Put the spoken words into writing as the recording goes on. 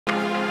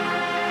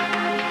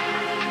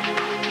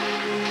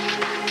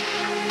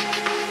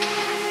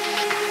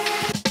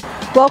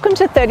Welcome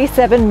to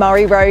 37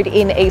 Murray Road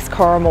in East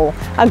Corrimal,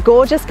 a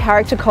gorgeous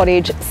character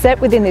cottage set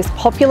within this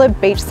popular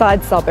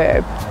beachside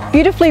suburb.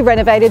 Beautifully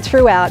renovated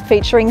throughout,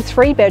 featuring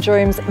 3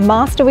 bedrooms,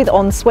 master with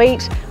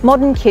ensuite,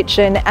 modern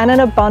kitchen and an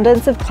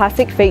abundance of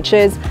classic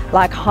features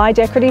like high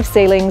decorative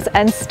ceilings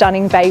and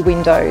stunning bay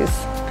windows.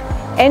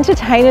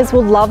 Entertainers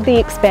will love the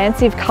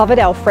expansive covered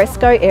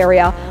alfresco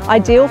area,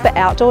 ideal for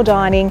outdoor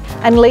dining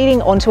and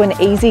leading onto an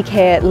easy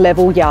care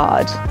level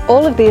yard.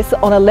 All of this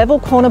on a level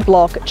corner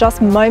block,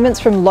 just moments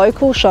from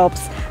local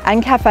shops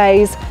and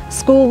cafes,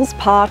 schools,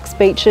 parks,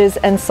 beaches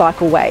and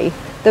cycleway.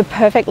 The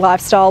perfect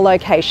lifestyle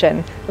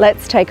location.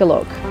 Let's take a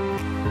look.